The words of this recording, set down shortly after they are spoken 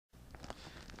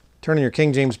Turn in your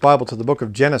King James Bible to the book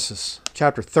of Genesis,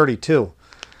 chapter 32.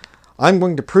 I'm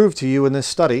going to prove to you in this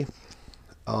study,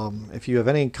 if you have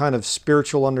any kind of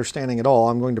spiritual understanding at all,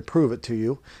 I'm going to prove it to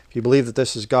you. If you believe that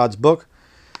this is God's book,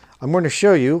 I'm going to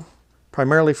show you,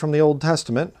 primarily from the Old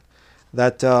Testament,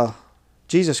 that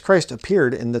Jesus Christ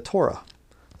appeared in the Torah,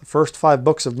 the first 5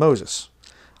 books of Moses.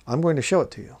 I'm going to show it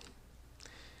to you.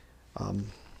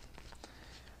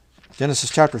 Genesis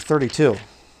chapter 32.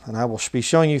 And I will be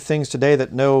showing you things today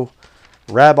that no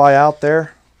rabbi out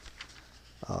there,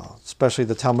 especially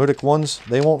the Talmudic ones,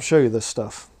 they won't show you this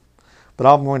stuff. But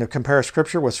I'm going to compare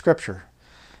Scripture with Scripture,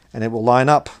 and it will line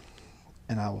up,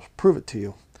 and I will prove it to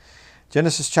you.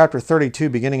 Genesis chapter 32,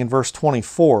 beginning in verse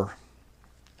 24.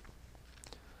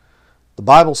 The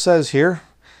Bible says here,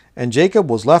 "And Jacob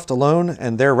was left alone,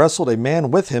 and there wrestled a man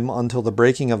with him until the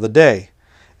breaking of the day.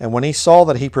 And when he saw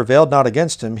that he prevailed not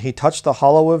against him, he touched the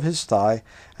hollow of his thigh,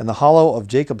 and the hollow of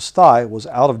Jacob's thigh was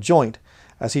out of joint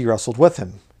as he wrestled with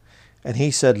him. And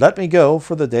he said, Let me go,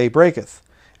 for the day breaketh.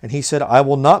 And he said, I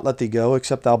will not let thee go,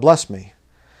 except thou bless me.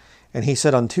 And he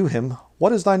said unto him,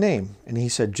 What is thy name? And he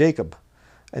said, Jacob.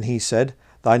 And he said,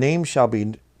 Thy name shall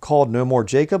be called no more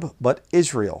Jacob, but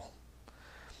Israel.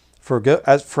 For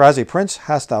as a prince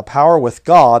hast thou power with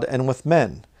God and with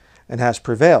men, and hast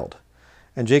prevailed.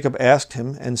 And Jacob asked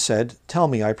him and said, Tell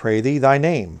me, I pray thee, thy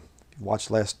name. If you watched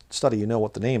the last study, you know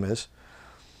what the name is.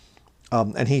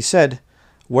 And he said,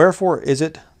 Wherefore is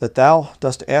it that thou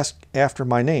dost ask after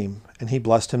my name? And he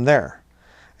blessed him there.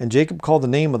 And Jacob called the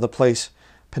name of the place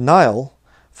Peniel,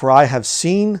 for I have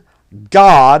seen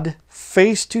God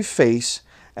face to face,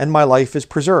 and my life is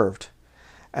preserved.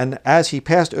 And as he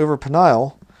passed over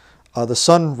Peniel, the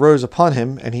sun rose upon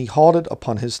him, and he halted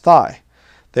upon his thigh.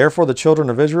 Therefore the children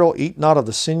of Israel eat not of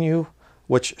the sinew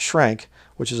which shrank,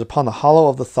 which is upon the hollow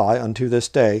of the thigh unto this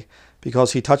day,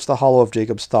 because he touched the hollow of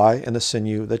Jacob's thigh and the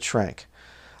sinew that shrank."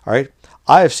 All right.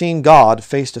 I have seen God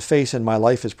face to face, and my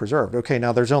life is preserved. Okay,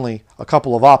 now there's only a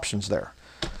couple of options there.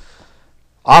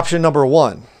 Option number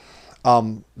 1,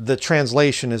 the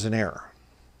translation is an error,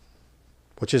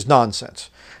 which is nonsense.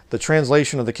 The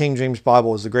translation of the King James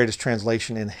Bible is the greatest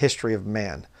translation in history of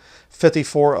man.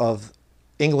 54 of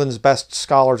England's best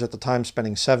scholars at the time,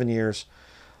 spending 7 years,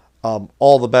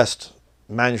 all the best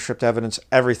manuscript evidence,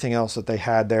 everything else that they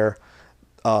had there,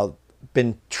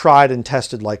 been tried and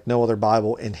tested like no other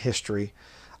Bible in history.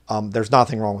 There's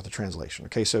nothing wrong with the translation.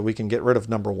 Okay, so we can get rid of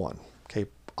number 1. Okay,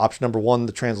 option number 1,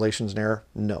 the translation's an error.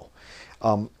 No,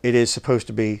 it is supposed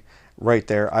to be right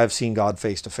there. I've seen God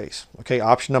face to face. Okay,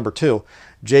 option number 2,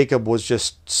 Jacob was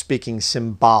just speaking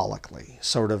symbolically,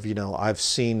 sort of, I've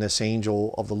seen this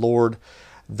angel of the Lord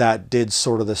that did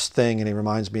sort of this thing, and he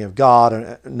reminds me of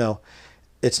God. No,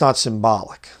 it's not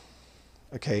symbolic.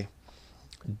 Okay,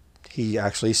 he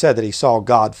actually said that he saw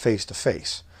God face to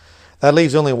face. That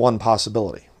leaves only one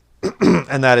possibility,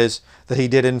 and that is that he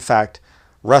did in fact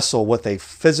wrestle with a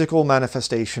physical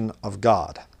manifestation of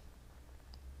God.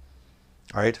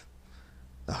 All right,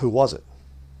 now who was it?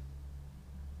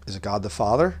 Is it God the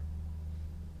Father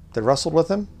that wrestled with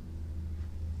him?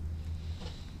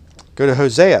 Go to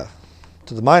Hosea,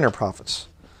 to the minor prophets.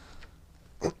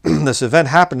 This event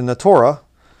happened in the Torah,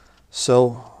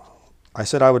 so I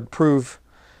said I would prove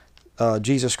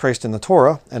Jesus Christ in the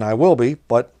Torah, and I will be,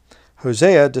 but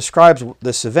Hosea describes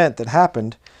this event that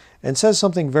happened and says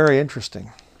something very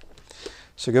interesting.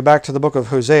 So go back to the book of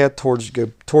Hosea,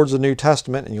 go towards the New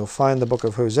Testament, and you'll find the book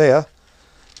of Hosea.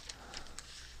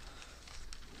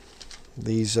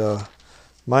 These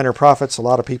minor prophets, a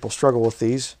lot of people struggle with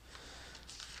these,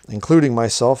 including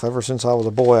myself. Ever since I was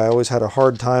a boy, I always had a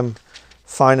hard time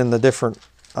finding the different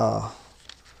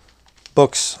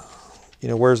books.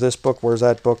 Where's this book? Where's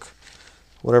that book?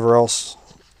 Whatever else.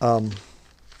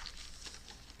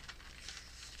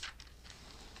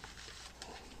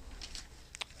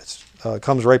 It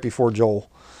comes right before Joel.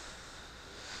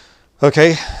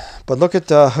 Okay, but look at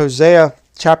Hosea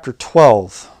chapter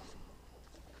 12.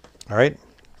 All right?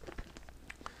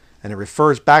 And it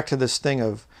refers back to this thing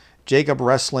of Jacob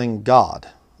wrestling God,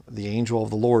 the angel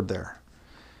of the Lord there.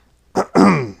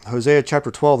 Hosea chapter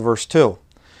 12, verse 2.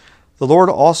 The Lord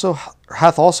also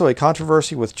hath also a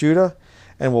controversy with Judah,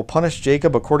 and will punish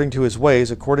Jacob according to his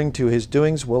ways, according to his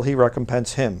doings will he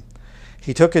recompense him.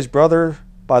 He took his brother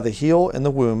by the heel in the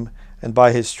womb, and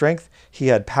by his strength he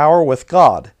had power with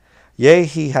God. Yea,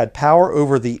 he had power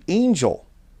over the angel.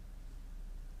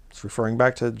 It's referring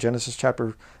back to Genesis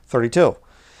chapter 32.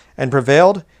 And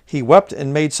prevailed, he wept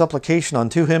and made supplication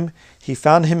unto him. He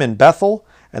found him in Bethel,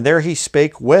 and there he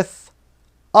spake with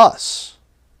us.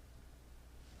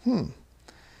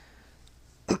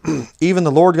 Even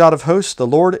the Lord God of hosts, the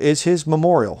Lord is his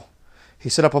memorial. He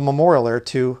set up a memorial there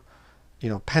to,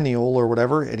 Peniel or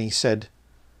whatever, and he said,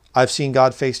 I've seen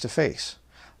God face to face.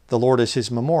 The Lord is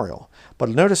his memorial. But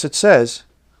notice it says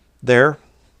there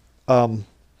in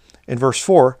verse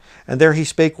 4, and there he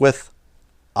spake with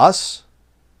us.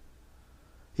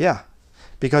 Yeah,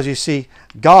 because you see,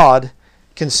 God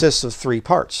consists of three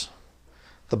parts.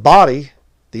 The body,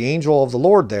 the angel of the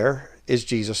Lord there, is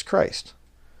Jesus Christ.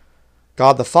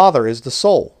 God the Father is the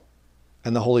soul,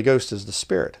 and the Holy Ghost is the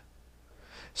Spirit.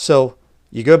 So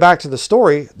you go back to the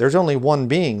story, there's only one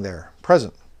being there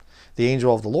present, the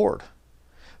angel of the Lord.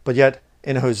 But yet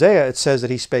in Hosea it says that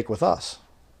he spake with us.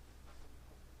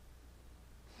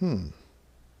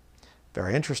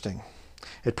 Very interesting.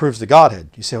 It proves the Godhead.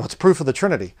 You say, well, it's proof of the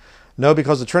Trinity. No,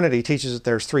 because the Trinity teaches that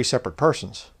there's three separate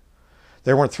persons.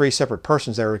 There weren't three separate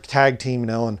persons. They were a tag team,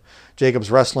 and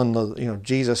Jacob's wrestling,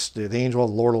 Jesus, the angel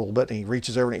of the Lord a little bit, and he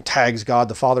reaches over and he tags God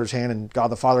the Father's hand, and God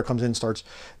the Father comes in and starts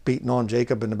beating on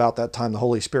Jacob, and about that time the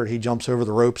Holy Spirit, he jumps over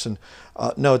the ropes, and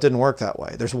no, it didn't work that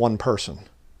way. There's one person.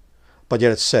 But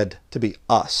yet it's said to be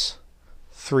us.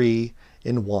 3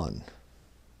 in 1.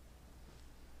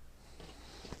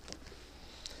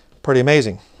 Pretty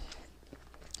amazing.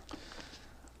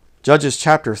 Judges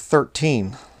chapter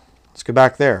 13. Let's go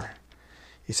back there.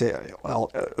 You say,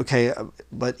 well, okay,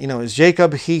 but as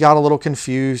Jacob, he got a little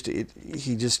confused.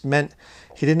 He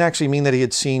didn't actually mean that he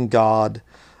had seen God.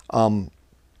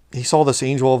 He saw this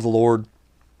angel of the Lord,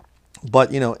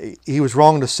 but he was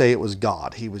wrong to say it was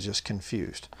God. He was just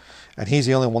confused. And he's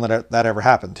the only one that ever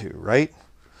happened to, right?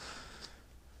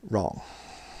 Wrong.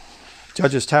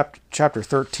 Judges chapter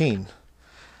 13.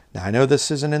 Now, I know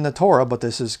this isn't in the Torah, but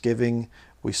this is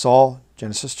we saw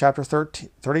Genesis chapter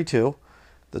 32,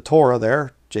 the Torah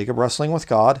there, Jacob wrestling with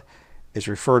God, is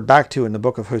referred back to in the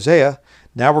book of Hosea.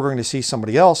 Now we're going to see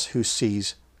somebody else who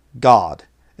sees God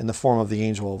in the form of the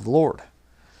angel of the Lord.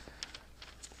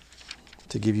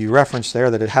 To give you reference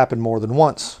there that it happened more than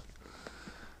once.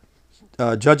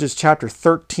 Judges chapter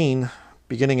 13,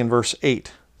 beginning in verse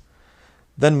 8.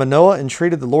 Then Manoah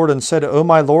entreated the Lord and said, O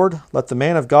my Lord, let the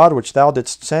man of God which thou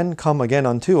didst send come again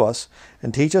unto us,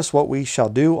 and teach us what we shall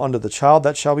do unto the child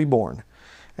that shall be born.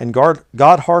 And God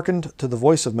hearkened to the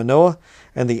voice of Manoah,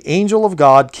 and the angel of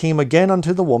God came again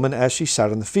unto the woman as she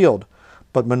sat in the field.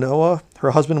 But Manoah,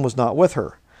 her husband, was not with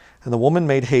her. And the woman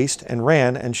made haste, and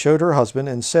ran, and showed her husband,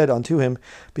 and said unto him,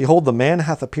 Behold, the man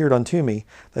hath appeared unto me,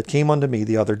 that came unto me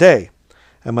the other day.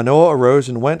 And Manoah arose,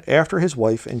 and went after his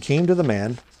wife, and came to the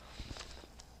man,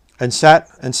 and sat,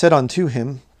 and said unto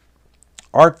him,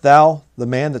 Art thou the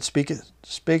man that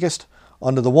speakest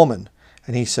unto the woman?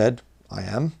 And he said, I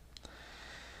am.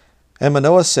 And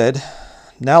Manoah said,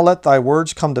 Now let thy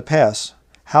words come to pass.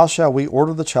 How shall we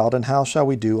order the child, and how shall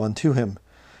we do unto him?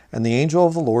 And the angel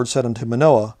of the Lord said unto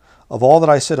Manoah, Of all that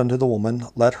I said unto the woman,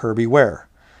 let her beware.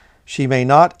 She may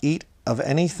not eat of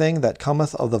anything that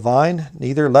cometh of the vine,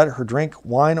 neither let her drink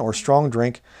wine or strong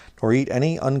drink, nor eat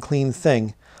any unclean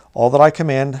thing. All that I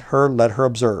command her, let her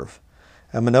observe.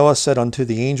 And Manoah said unto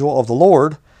the angel of the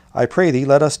Lord, I pray thee,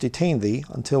 let us detain thee,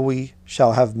 until we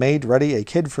shall have made ready a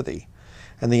kid for thee.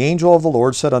 And the angel of the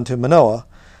Lord said unto Manoah,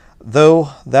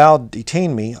 Though thou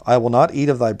detain me, I will not eat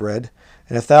of thy bread,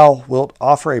 and if thou wilt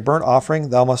offer a burnt offering,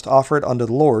 thou must offer it unto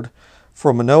the Lord.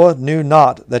 For Manoah knew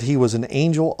not that he was an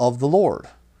angel of the Lord.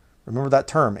 Remember that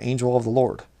term, angel of the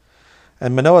Lord.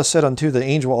 And Manoah said unto the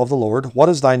angel of the Lord, What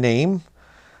is thy name?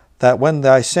 That when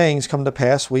thy sayings come to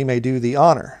pass, we may do thee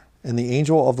honor. And the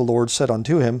angel of the Lord said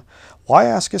unto him, Why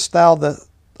askest thou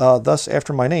thus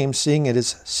after my name, seeing it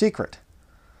is secret?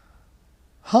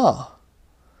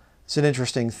 It's an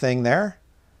interesting thing there.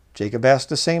 Jacob asked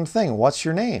the same thing. What's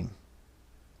your name?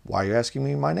 Why are you asking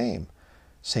me my name?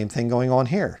 Same thing going on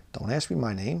here. Don't ask me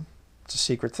my name. It's a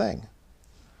secret thing.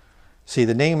 See,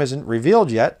 the name isn't revealed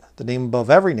yet, the name above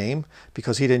every name,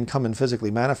 because he didn't come and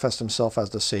physically manifest himself as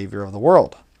the Savior of the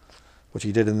world, which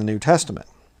he did in the New Testament.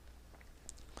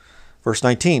 Verse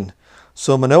 19,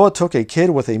 So Manoah took a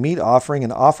kid with a meat offering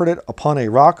and offered it upon a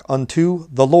rock unto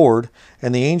the Lord,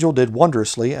 and the angel did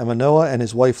wondrously, and Manoah and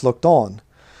his wife looked on.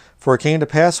 For it came to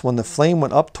pass, when the flame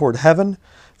went up toward heaven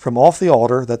from off the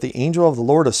altar, that the angel of the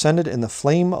Lord ascended in the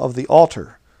flame of the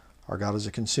altar. Our God is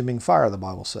a consuming fire, the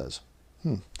Bible says.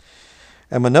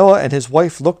 And Manoah and his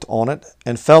wife looked on it,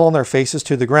 and fell on their faces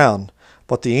to the ground.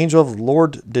 But the angel of the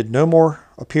Lord did no more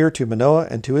appear to Manoah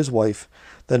and to his wife.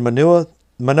 Then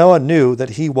Manoah knew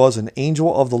that he was an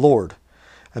angel of the Lord.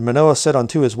 And Manoah said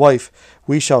unto his wife,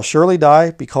 We shall surely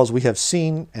die, because we have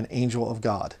seen an angel of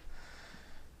God.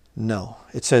 No,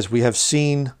 it says we have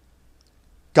seen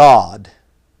God.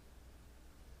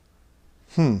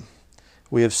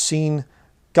 We have seen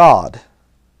God.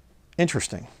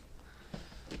 Interesting.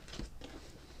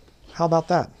 How about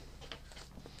that?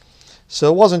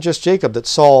 So it wasn't just Jacob that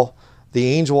saw the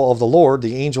angel of the Lord,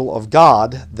 the angel of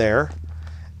God there.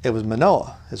 It was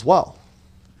Manoah as well.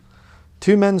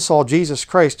 Two men saw Jesus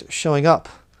Christ showing up,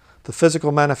 the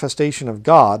physical manifestation of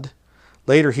God.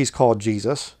 Later he's called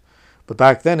Jesus. But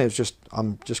back then it was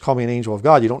just call me an angel of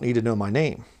God. You don't need to know my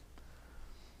name.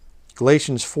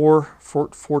 Galatians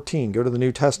 4:14. Go to the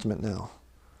New Testament now.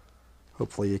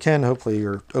 Hopefully you can. Hopefully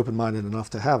you're open-minded enough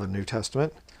to have a New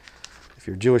Testament. If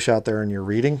you're Jewish out there and you're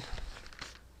reading.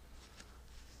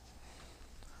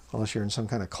 Unless you're in some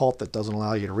kind of cult that doesn't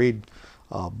allow you to read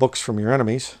books from your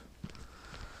enemies.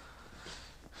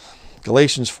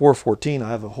 Galatians 4:14. I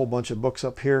have a whole bunch of books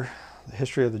up here. The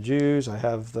history of the Jews. I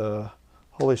have the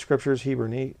Holy Scriptures,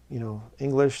 Hebrew,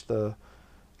 English,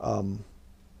 all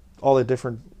the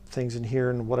different things in here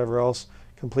and whatever else.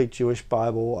 Complete Jewish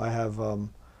Bible. I have a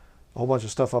whole bunch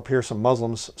of stuff up here. Some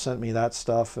Muslims sent me that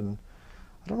stuff, and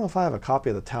I don't know if I have a copy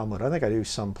of the Talmud. I think I do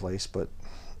someplace, but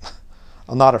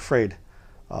I'm not afraid.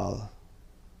 The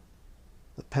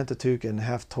Pentateuch and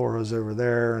half Torah is over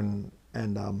there, and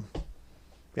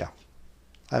yeah,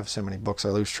 I have so many books I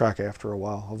lose track after a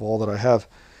while of all that I have.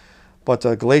 But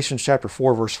Galatians chapter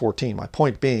 4, verse 14. My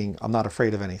point being, I'm not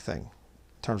afraid of anything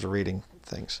in terms of reading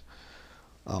things,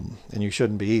 and you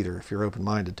shouldn't be either if you're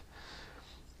open-minded.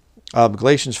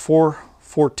 Galatians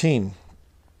 4:14.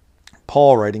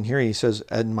 Paul writing here, he says,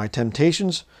 "And my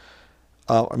temptation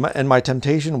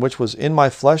which was in my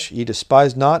flesh, ye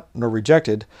despised not, nor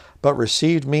rejected, but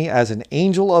received me as an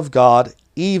angel of God,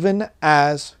 even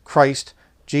as Christ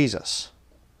Jesus."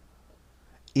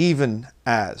 Even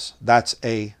as.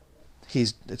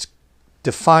 It's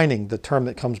defining the term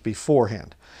that comes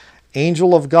beforehand.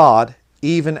 Angel of God,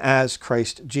 even as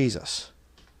Christ Jesus.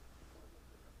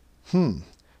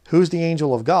 Who's the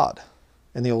angel of God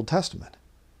in the Old Testament?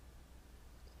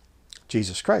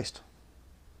 Jesus Christ.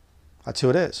 That's who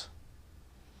it is.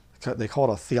 They call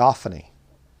it a theophany.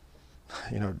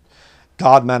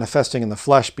 God manifesting in the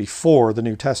flesh before the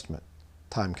New Testament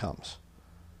time comes.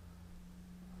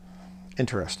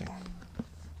 Interesting.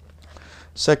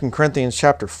 2 Corinthians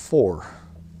chapter 4.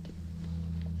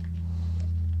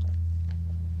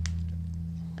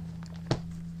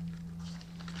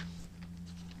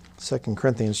 Second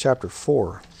Corinthians chapter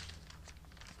 4.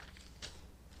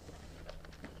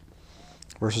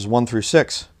 Verses 1 through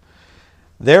 6.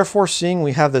 Therefore, seeing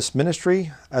we have this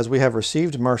ministry, as we have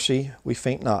received mercy, we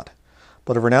faint not,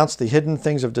 but have renounced the hidden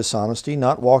things of dishonesty,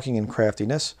 not walking in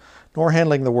craftiness, nor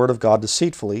handling the word of God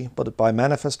deceitfully, but by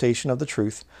manifestation of the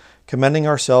truth, commending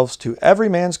ourselves to every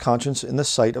man's conscience in the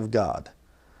sight of God.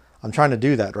 I'm trying to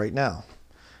do that right now.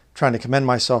 I'm trying to commend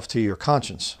myself to your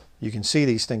conscience. You can see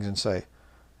these things and say,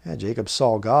 yeah, Jacob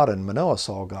saw God and Manoah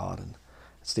saw God. And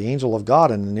it's the angel of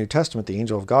God in the New Testament. The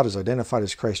angel of God is identified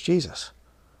as Christ Jesus.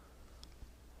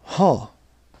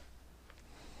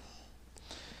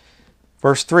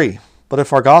 Verse 3. But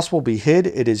if our gospel be hid,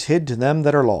 it is hid to them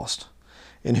that are lost,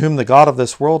 in whom the God of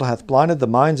this world hath blinded the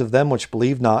minds of them which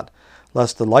believe not,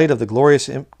 lest the light of the glorious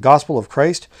gospel of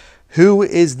Christ, who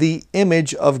is the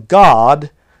image of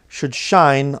God, should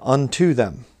shine unto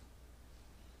them.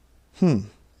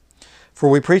 For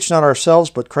we preach not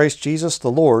ourselves, but Christ Jesus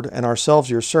the Lord, and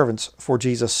ourselves your servants for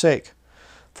Jesus' sake.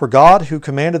 For God, who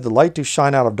commanded the light to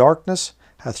shine out of darkness,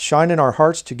 hath shined in our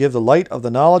hearts to give the light of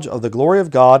the knowledge of the glory of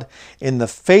God in the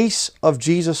face of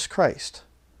Jesus Christ.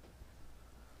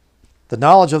 The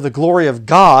knowledge of the glory of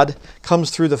God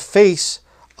comes through the face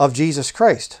of Jesus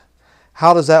Christ.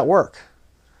 How does that work?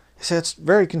 You say, it's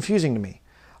very confusing to me.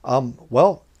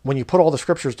 Well, when you put all the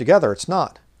scriptures together, it's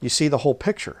not. You see the whole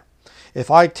picture. If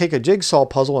I take a jigsaw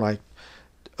puzzle and I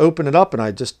open it up and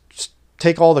I just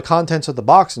take all the contents of the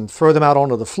box and throw them out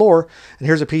onto the floor, and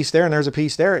here's a piece there and there's a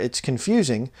piece there, it's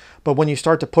confusing. But when you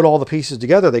start to put all the pieces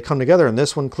together, they come together, and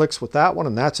this one clicks with that one,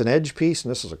 and that's an edge piece, and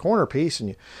this is a corner piece,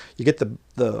 and you get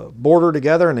the border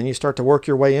together, and then you start to work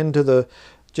your way into the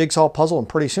jigsaw puzzle, and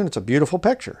pretty soon it's a beautiful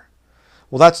picture.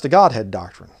 Well, that's the Godhead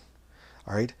doctrine.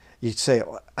 All right? You'd say,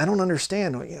 I don't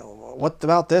understand, what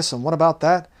about this and what about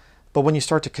that? But when you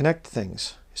start to connect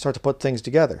things, you start to put things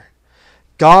together.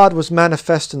 God was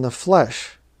manifest in the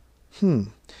flesh.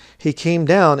 He came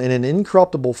down in an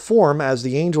incorruptible form as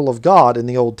the angel of God in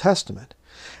the Old Testament.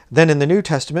 Then in the New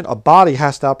Testament, a body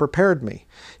hast thou prepared me.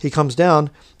 He comes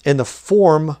down in the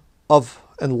form of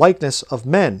and likeness of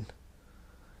men.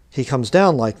 He comes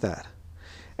down like that.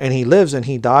 And he lives and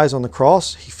he dies on the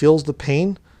cross. He feels the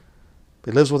pain.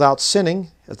 He lives without sinning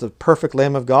as the perfect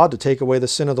Lamb of God to take away the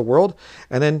sin of the world.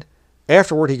 And then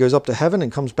afterward, he goes up to heaven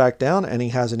and comes back down, and he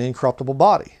has an incorruptible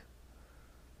body.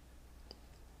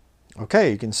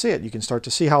 Okay, you can see it. You can start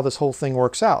to see how this whole thing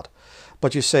works out.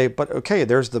 But you say, but okay,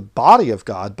 there's the body of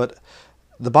God, but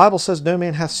the Bible says no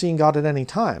man hath seen God at any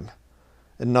time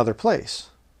in another place.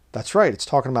 That's right. It's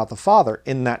talking about the Father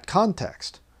in that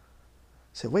context.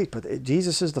 Say, wait, but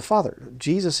Jesus is the Father.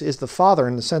 Jesus is the Father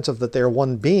in the sense of that they're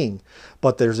one being,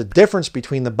 but there's a difference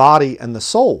between the body and the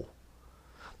soul.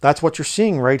 That's what you're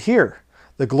seeing right here.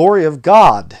 The glory of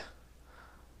God,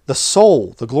 the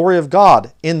soul, the glory of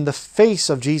God in the face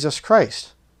of Jesus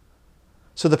Christ.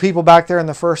 So the people back there in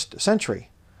the first century,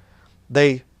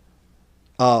 they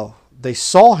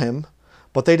saw him,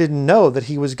 but they didn't know that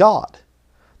he was God.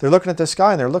 They're looking at this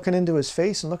guy and they're looking into his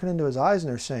face and looking into his eyes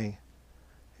and they're saying,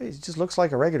 hey, he just looks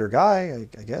like a regular guy.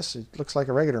 I guess it looks like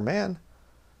a regular man.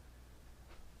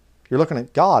 You're looking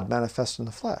at God manifest in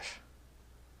the flesh.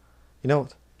 You know,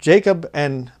 Jacob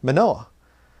and Manoah,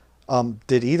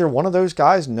 did either one of those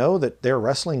guys know that they're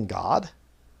wrestling God?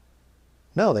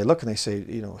 No, they look and they say,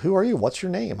 you know, who are you? What's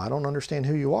your name? I don't understand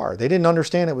who you are. They didn't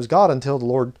understand it was God until the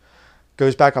Lord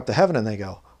goes back up to heaven and they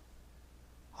go,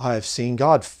 I have seen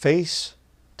God face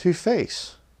to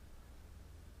face.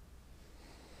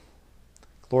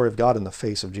 Glory of God in the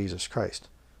face of Jesus Christ.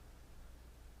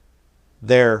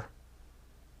 There,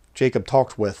 Jacob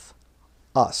talked with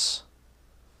us.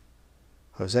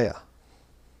 Hosea.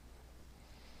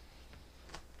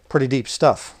 Pretty deep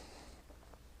stuff.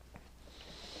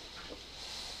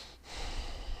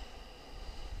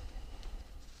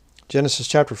 Genesis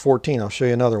chapter 14, I'll show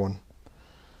you another one.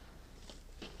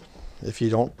 If you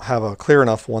don't have a clear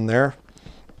enough one there,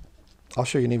 I'll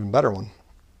show you an even better one.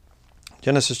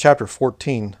 Genesis chapter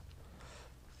 14.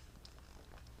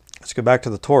 Let's go back to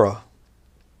the Torah.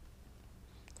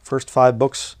 First 5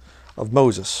 books of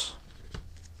Moses.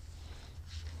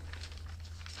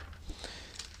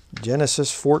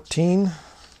 Genesis 14.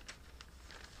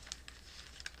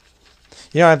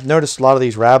 You know, I've noticed a lot of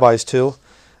these rabbis too.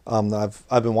 I've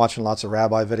been watching lots of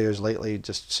rabbi videos lately,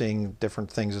 just seeing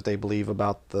different things that they believe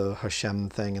about the Hashem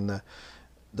thing and the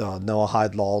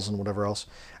Noahide laws and whatever else,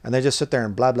 and they just sit there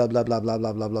and blah blah blah blah blah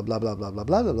blah blah blah blah blah blah blah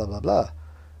blah blah blah blah.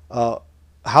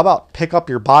 How about pick up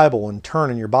your Bible and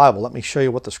turn in your Bible? Let me show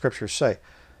you what the scriptures say.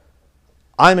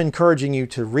 I'm encouraging you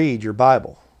to read your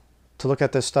Bible, to look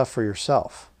at this stuff for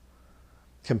yourself.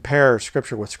 Compare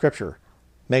scripture with scripture.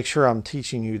 Make sure I'm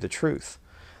teaching you the truth.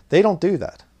 They don't do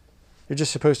that. You're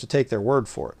just supposed to take their word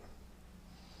for it.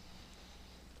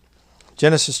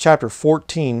 Genesis chapter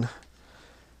 14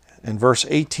 and verse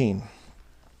 18.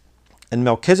 And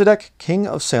Melchizedek, king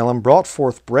of Salem, brought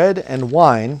forth bread and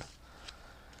wine,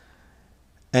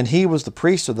 and he was the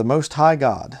priest of the Most High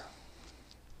God.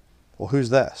 Well,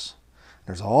 who's this?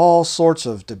 There's all sorts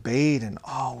of debate and,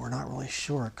 we're not really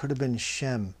sure. It could have been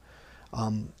Shem,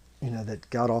 that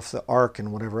got off the ark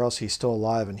and whatever else. He's still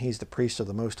alive and he's the priest of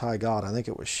the Most High God. I think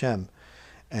it was Shem.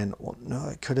 And, well, no,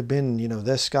 it could have been,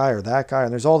 this guy or that guy.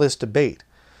 And there's all this debate.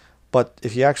 But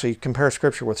if you actually compare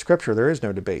Scripture with Scripture, there is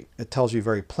no debate. It tells you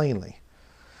very plainly.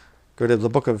 Go to the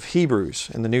book of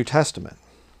Hebrews in the New Testament.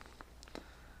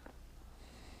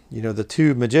 The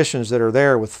 2 magicians that are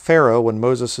there with Pharaoh when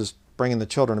Moses is bringing the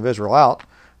children of Israel out,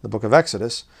 the book of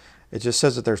Exodus, it just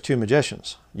says that there's 2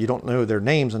 magicians. You don't know their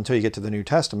names until you get to the New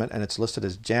Testament, and it's listed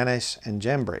as Jannes and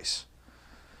Jambres.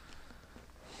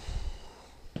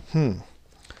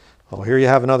 Well, here you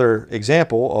have another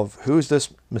example of who's this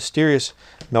mysterious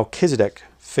Melchizedek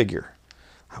figure.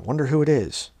 I wonder who it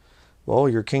is. Well,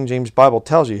 your King James Bible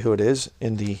tells you who it is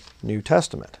in the New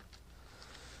Testament.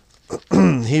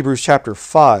 Hebrews chapter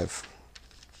 5.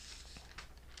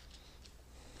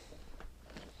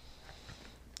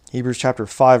 Hebrews chapter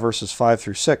 5, verses 5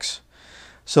 through 6.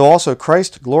 So also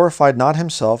Christ glorified not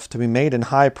himself to be made an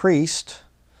high priest,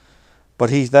 but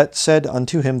he that said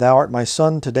unto him, Thou art my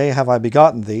son, today have I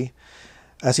begotten thee.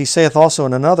 As he saith also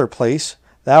in another place,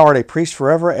 Thou art a priest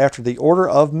forever after the order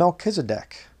of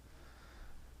Melchizedek.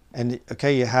 And,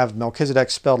 okay, you have Melchizedek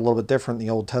spelled a little bit different in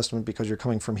the Old Testament because you're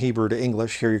coming from Hebrew to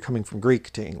English. Here you're coming from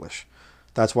Greek to English.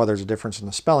 That's why there's a difference in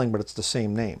the spelling, but it's the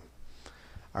same name.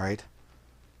 All right.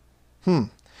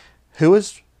 Who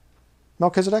is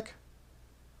Melchizedek?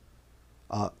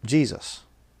 Jesus.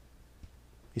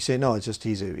 You say, no, it's just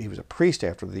he was a priest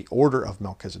after the order of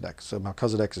Melchizedek. So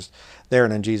Melchizedek is there,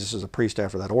 and then Jesus is a priest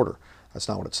after that order. That's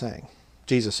not what it's saying.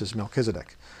 Jesus is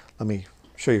Melchizedek. Let me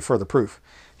show you further proof.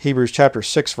 Hebrews chapter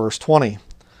 6, verse 20.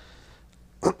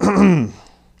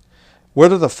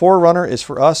 Whether the forerunner is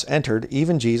for us entered,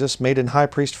 even Jesus, made an high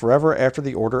priest forever after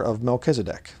the order of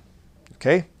Melchizedek.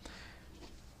 Okay?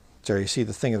 So you see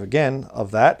the thing again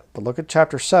of that. But look at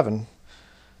chapter 7.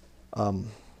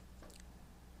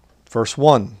 Verse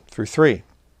 1 through 3.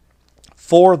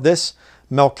 For this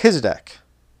Melchizedek.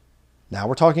 Now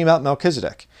we're talking about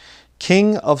Melchizedek,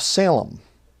 king of Salem,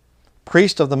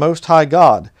 priest of the Most High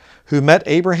God, who met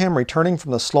Abraham returning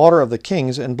from the slaughter of the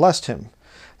kings and blessed him.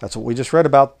 That's what we just read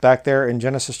about back there in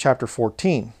Genesis chapter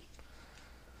 14.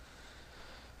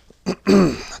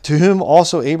 To whom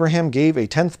also Abraham gave a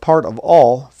tenth part of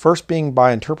all, first being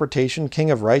by interpretation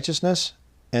king of righteousness,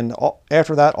 and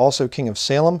after that also king of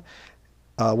Salem,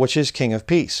 which is king of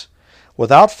peace.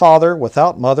 Without father,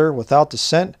 without mother, without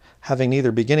descent, having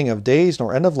neither beginning of days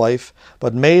nor end of life,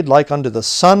 but made like unto the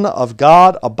Son of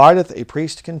God, abideth a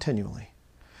priest continually.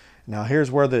 Now here's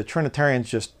where the Trinitarians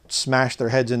just smash their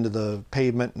heads into the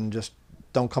pavement and just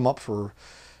don't come up for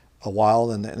a while,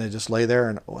 and they just lay there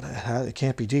and it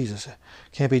can't be Jesus. It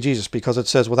can't be Jesus because it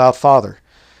says without father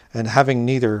and having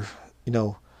neither,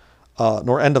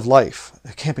 nor end of life.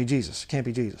 It can't be Jesus. It can't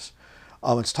be Jesus.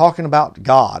 It's talking about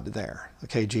God there.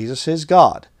 Okay, Jesus is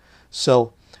God.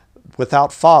 So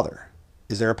without father,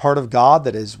 is there a part of God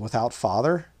that is without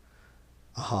father?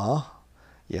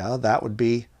 Yeah, that would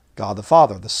be God the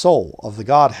Father, the soul of the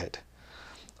Godhead.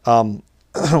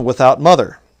 Without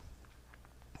mother,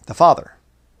 the Father,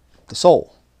 the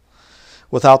soul.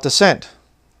 Without descent,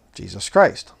 Jesus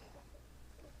Christ.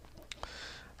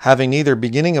 Having neither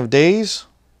beginning of days,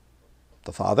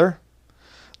 the Father,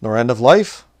 nor end of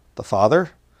life, the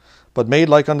Father, but made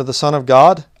like unto the Son of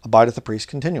God, abideth the priest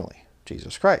continually,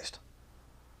 Jesus Christ.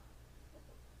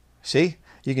 See,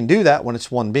 you can do that when it's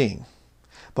one being.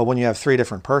 But when you have three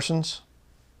different persons,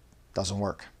 it doesn't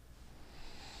work.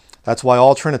 That's why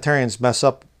all Trinitarians mess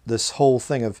up this whole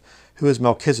thing of who is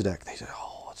Melchizedek. They say,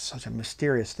 oh, it's such a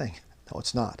mysterious thing. No,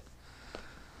 it's not.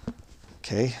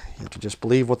 Okay, you have to just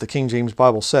believe what the King James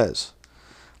Bible says.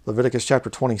 Leviticus chapter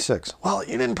 26. Well,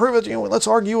 you didn't prove it. Let's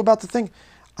argue about the thing.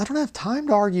 I don't have time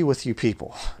to argue with you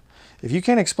people. If you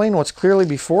can't explain what's clearly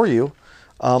before you,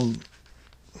 go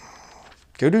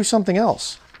do something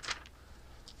else.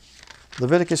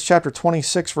 Leviticus chapter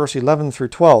 26, verse 11 through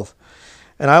 12.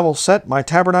 And I will set my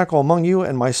tabernacle among you,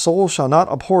 and my soul shall not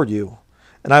abhor you.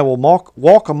 And I will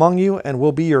walk among you, and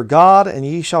will be your God, and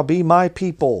ye shall be my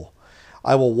people.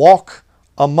 I will walk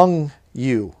among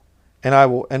you,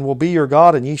 and will be your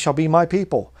God, and ye shall be my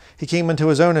people. He came into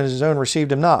his own, and his own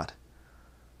received him not.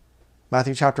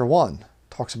 Matthew chapter 1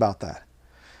 talks about that.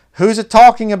 Who's it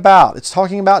talking about? It's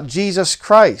talking about Jesus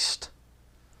Christ.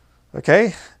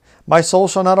 Okay? My soul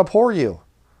shall not abhor you.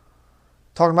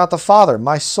 Talking about the Father,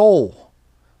 my soul.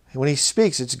 When he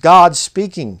speaks, it's God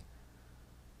speaking.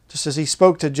 Just as he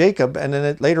spoke to Jacob, and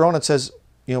then later on it says,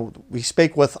 we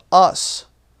spake with us.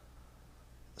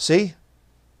 See?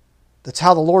 That's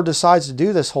how the Lord decides to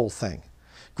do this whole thing.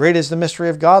 Great is the mystery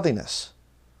of godliness.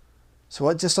 So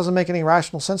it just doesn't make any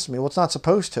rational sense to me. Well, it's not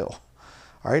supposed to. All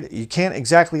right? You can't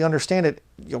exactly understand it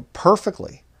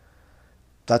perfectly.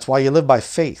 That's why you live by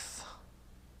faith.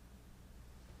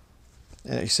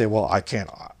 And you say, well, I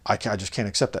just can't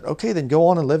accept that. Okay, then go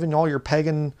on and live in all your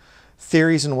pagan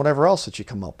theories and whatever else that you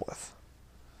come up with.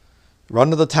 Run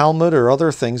to the Talmud or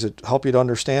other things that help you to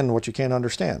understand what you can't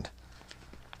understand.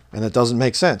 And it doesn't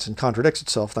make sense and contradicts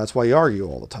itself. That's why you argue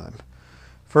all the time.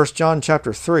 1 John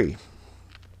chapter 3.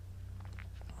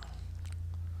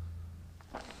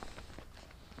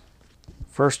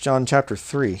 1 John chapter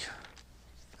 3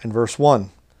 and verse 1.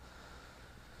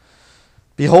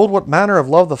 Behold, what manner of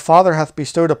love the Father hath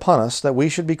bestowed upon us, that we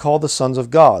should be called the sons of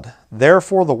God.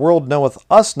 Therefore the world knoweth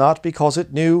us not, because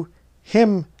it knew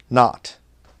him not.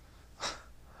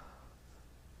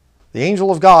 The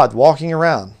angel of God walking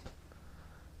around.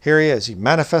 Here he is. He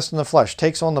manifests in the flesh,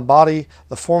 takes on the body,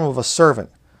 the form of a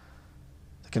servant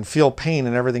that can feel pain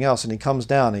and everything else. And he comes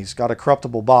down. He's got a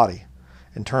corruptible body,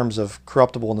 in terms of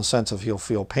corruptible in the sense of he'll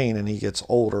feel pain and he gets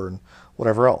older and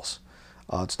whatever else.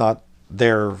 It's not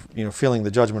there, feeling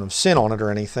the judgment of sin on it or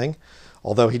anything,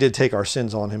 although he did take our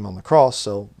sins on him on the cross,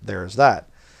 so there's that.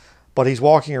 But he's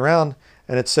walking around,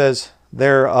 and it says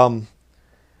there,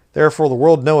 therefore the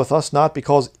world knoweth us not,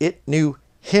 because it knew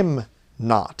him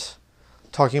not.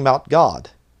 Talking about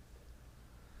God.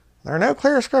 There are no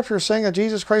clear scriptures saying that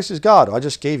Jesus Christ is God. I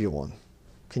just gave you one.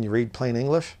 Can you read plain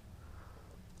English?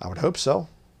 I would hope so.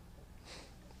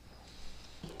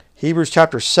 Hebrews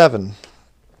chapter 7.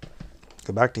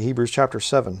 Go back to Hebrews chapter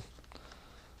 7.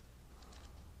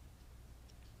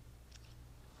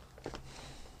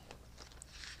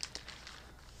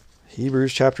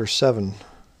 Hebrews chapter 7.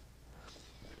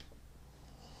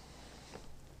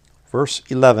 Verse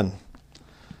 11.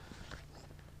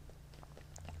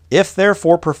 If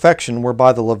therefore perfection were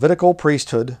by the Levitical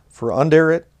priesthood, for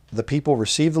under it the people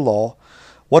received the law,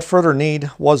 What further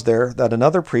need was there that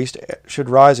another priest should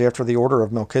rise after the order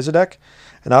of Melchizedek,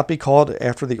 and not be called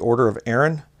after the order of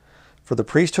Aaron? For the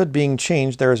priesthood being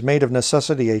changed, there is made of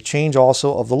necessity a change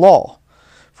also of the law.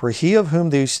 For he of whom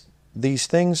these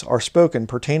things are spoken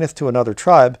pertaineth to another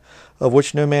tribe, of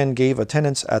which no man gave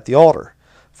attendance at the altar.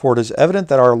 For it is evident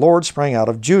that our Lord sprang out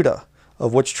of Judah,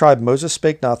 of which tribe Moses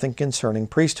spake nothing concerning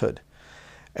priesthood.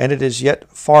 And it is yet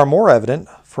far more evident,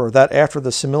 for that after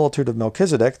the similitude of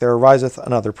Melchizedek there ariseth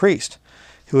another priest,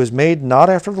 who is made not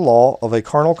after the law of a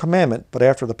carnal commandment, but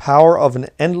after the power of an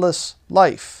endless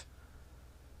life,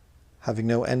 having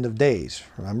no end of days.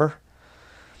 Remember?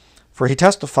 For he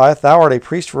testifieth, Thou art a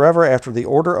priest forever after the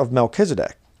order of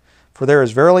Melchizedek. For there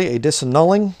is verily a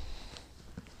disannulling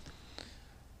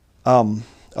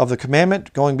of the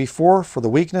commandment going before for the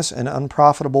weakness and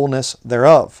unprofitableness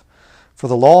thereof. For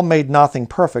the law made nothing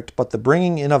perfect, but the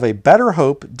bringing in of a better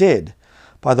hope did,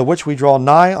 by the which we draw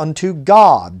nigh unto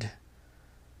God.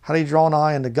 How do you draw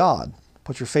nigh unto God?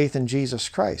 Put your faith in Jesus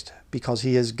Christ, because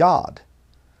he is God.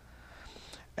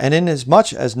 And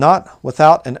inasmuch as not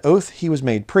without an oath he was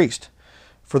made priest.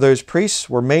 For those priests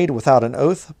were made without an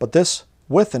oath, but this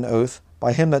with an oath,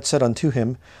 by him that said unto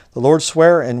him, The Lord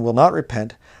sware and will not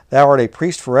repent, Thou art a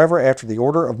priest forever after the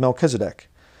order of Melchizedek.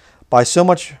 By so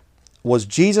much was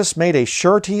Jesus made a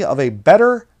surety of a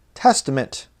better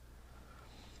testament.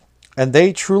 And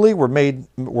they truly were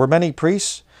many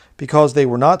priests, because they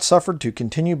were not suffered to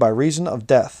continue by reason of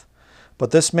death. But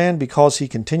this man, because he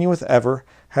continueth ever,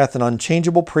 hath an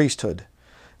unchangeable priesthood.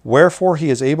 Wherefore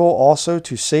he is able also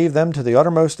to save them to the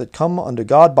uttermost that come unto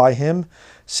God by him,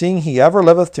 seeing he ever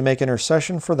liveth to make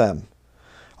intercession for them.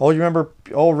 Oh, you remember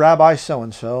old Rabbi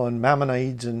so-and-so and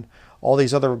Maimonides and all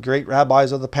these other great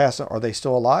rabbis of the past? Are they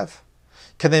still alive?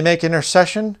 Can they make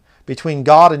intercession between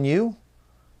God and you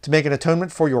to make an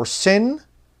atonement for your sin?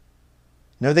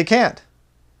 No, they can't,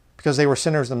 because they were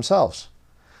sinners themselves.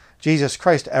 Jesus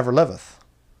Christ ever liveth.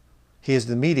 He is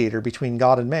the mediator between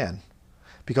God and man,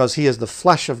 because he is the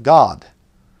flesh of God.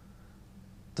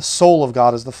 The soul of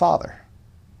God is the Father.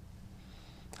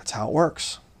 That's how it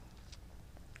works.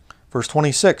 Verse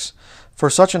 26,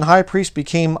 For such an high priest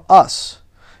became us,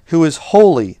 who is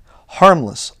holy,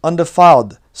 harmless,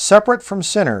 undefiled, separate from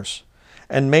sinners,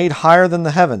 and made higher than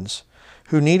the heavens,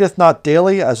 who needeth not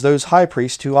daily as those high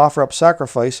priests to offer up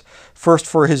sacrifice, first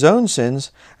for his own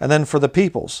sins, and then for the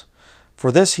people's.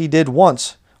 For this he did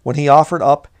once, when he offered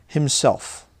up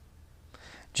himself.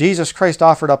 Jesus Christ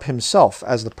offered up himself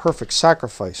as the perfect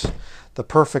sacrifice, the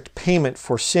perfect payment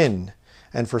for sin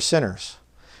and for sinners.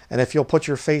 And if you'll put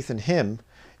your faith in him,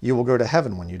 you will go to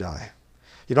heaven when you die.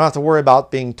 You don't have to worry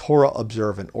about being Torah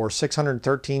observant or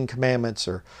 613 commandments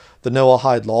or the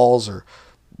Noahide laws or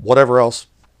whatever else,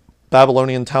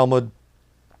 Babylonian Talmud.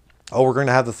 Oh, we're going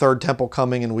to have the third temple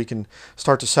coming and we can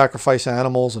start to sacrifice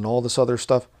animals and all this other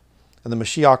stuff. And the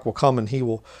Mashiach will come and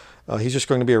he's just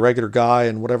going to be a regular guy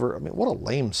and whatever. I mean, what a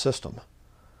lame system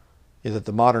that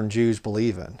the modern Jews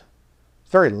believe in.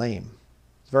 It's very lame.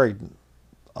 It's very,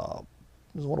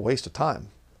 what a waste of time,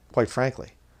 quite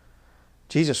frankly.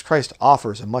 Jesus Christ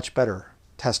offers a much better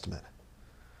testament.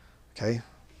 Okay?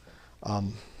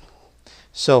 Well,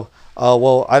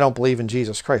 I don't believe in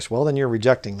Jesus Christ. Well, then you're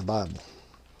rejecting the Bible,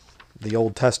 the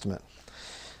Old Testament.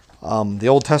 The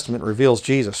Old Testament reveals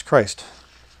Jesus Christ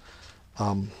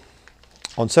on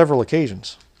several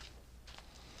occasions.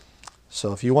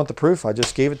 So if you want the proof, I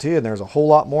just gave it to you, and there's a whole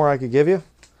lot more I could give you,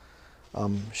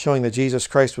 showing that Jesus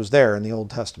Christ was there in the Old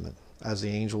Testament as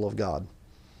the angel of God.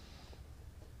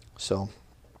 So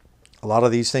a lot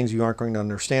of these things you aren't going to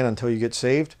understand until you get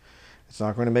saved. It's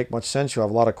not going to make much sense. You'll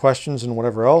have a lot of questions and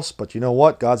whatever else, but you know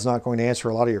what? God's not going to answer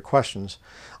a lot of your questions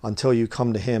until you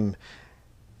come to him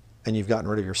and you've gotten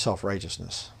rid of your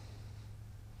self-righteousness.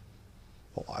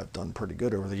 Well, I've done pretty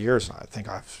good over the years, and I think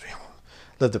I've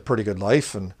lived a pretty good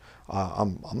life, and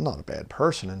I'm not a bad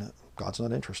person, and God's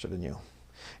not interested in you.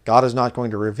 God is not going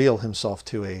to reveal himself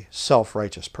to a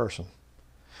self-righteous person,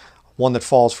 one that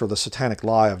falls for the satanic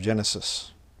lie of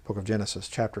Genesis, book of Genesis,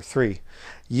 chapter 3.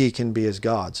 Ye can be as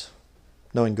gods,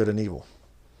 knowing good and evil.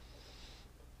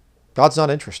 God's not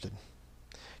interested.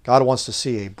 God wants to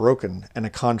see a broken and a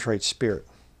contrite spirit,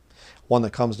 one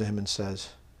that comes to him and says,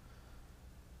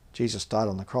 Jesus died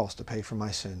on the cross to pay for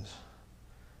my sins.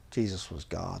 Jesus was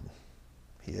God.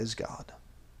 He is God.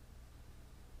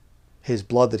 His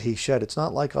blood that he shed, it's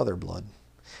not like other blood.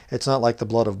 It's not like the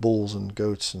blood of bulls and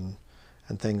goats and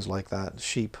things like that,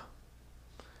 sheep.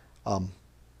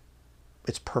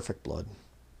 It's perfect blood.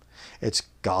 It's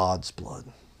God's blood.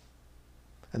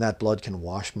 And that blood can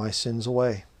wash my sins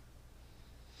away.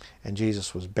 And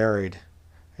Jesus was buried,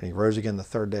 and he rose again the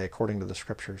third day according to the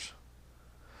scriptures.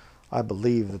 I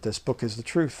believe that this book is the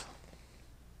truth.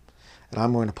 And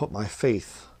I'm going to put my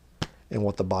faith in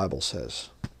what the Bible says.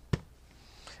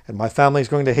 And my family is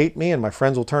going to hate me, and my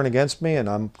friends will turn against me, and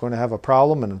I'm going to have a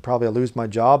problem, and probably I'll lose my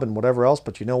job and whatever else.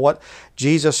 But you know what?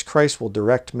 Jesus Christ will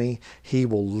direct me. He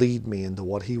will lead me into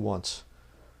what He wants.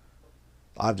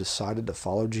 I've decided to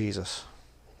follow Jesus.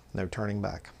 No turning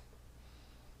back.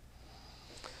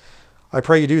 I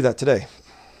pray you do that today.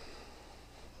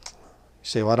 You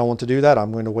say, well, I don't want to do that.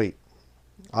 I'm going to wait.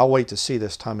 I'll wait to see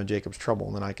this time of Jacob's trouble,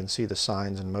 and then I can see the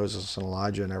signs and Moses and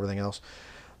Elijah and everything else.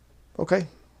 Okay,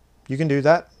 you can do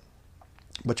that,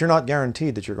 but you're not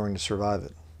guaranteed that you're going to survive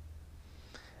it.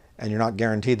 And you're not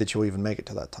guaranteed that you'll even make it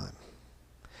to that time.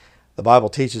 The Bible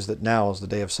teaches that now is the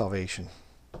day of salvation.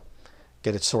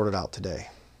 Get it sorted out today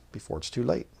before it's too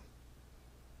late.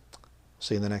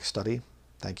 See you in the next study.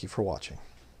 Thank you for watching.